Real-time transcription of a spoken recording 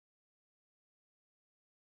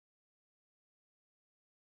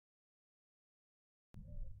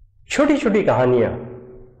छोटी छोटी कहानियां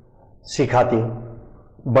सिखाती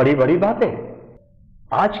बड़ी बड़ी बातें।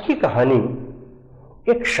 आज की कहानी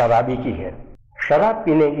एक शराबी की है। शराब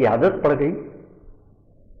पीने की आदत पड़ गई।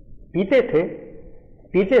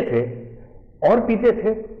 पीते थे और पीते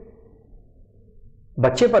थे।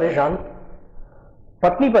 बच्चे परेशान,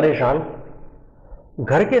 पत्नी परेशान,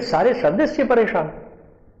 घर के सारे सदस्य परेशान।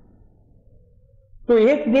 तो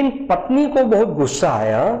एक दिन पत्नी को बहुत गुस्सा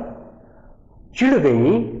आया, चिढ़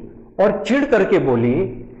गई और चिढ़ करके बोली,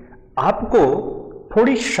 आपको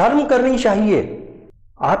थोड़ी शर्म करनी चाहिए।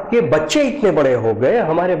 आपके बच्चे इतने बड़े हो गए,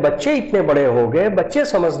 हमारे बच्चे इतने बड़े हो गए, बच्चे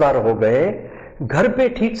समझदार हो गए, घर पे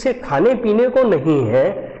ठीक से खाने पीने को नहीं है,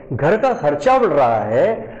 घर का खर्चा बढ़ रहा है,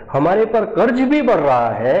 हमारे पर कर्ज भी बढ़ रहा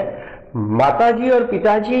है, माताजी और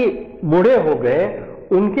पिताजी बूढ़े हो गए,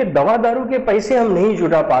 उनके दवा दारू के पैसे हम नहीं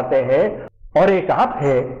जुटा पाते हैं, और एक आप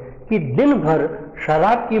हैं कि दिन भर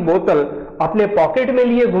शराब की बोतल अपने पॉकेट में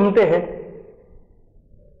लिए घूमते हैं।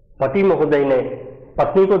 पति महोदय ने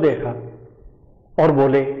पत्नी को देखा और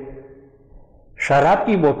बोले, शराब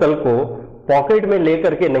की बोतल को पॉकेट में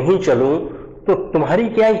लेकर के नहीं चलूं तो तुम्हारी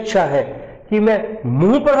क्या इच्छा है कि मैं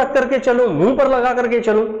मुंह पर रख करके चलूं, मुंह पर लगा करके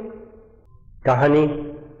चलूं? कहानी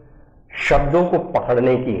शब्दों को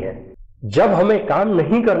पकड़ने की है। जब हमें काम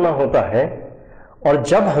नहीं करना होता है और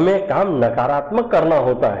जब हमें काम नकारात्मक करना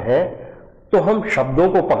होता है तो हम शब्दों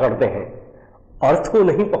को पकड़ते हैं, अर्थ को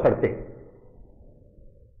नहीं पकड़ते।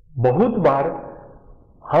 बहुत बार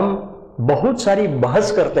हम बहुत सारी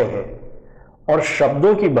बहस करते हैं और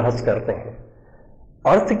शब्दों की बहस करते हैं,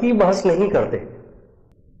 अर्थ की बहस नहीं करते।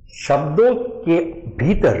 शब्दों के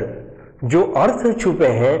भीतर जो अर्थ छुपे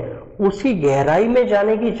हैं उसी गहराई में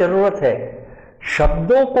जाने की जरूरत है।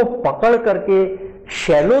 शब्दों को पकड़ करके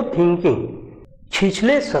शैलो थिंकिंग,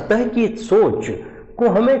 छिछले सतह की सोच को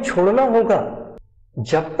हमें छोड़ना होगा।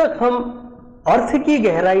 जब तक हम अर्थ की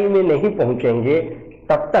गहराई में नहीं पहुंचेंगे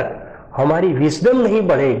तब तक हमारी विजडम नहीं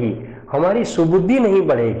बढ़ेगी, हमारी सुबुद्धि नहीं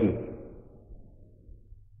बढ़ेगी।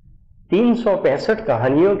 365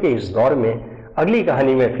 कहानियों के इस दौर में अगली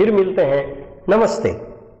कहानी में फिर मिलते हैं। नमस्ते।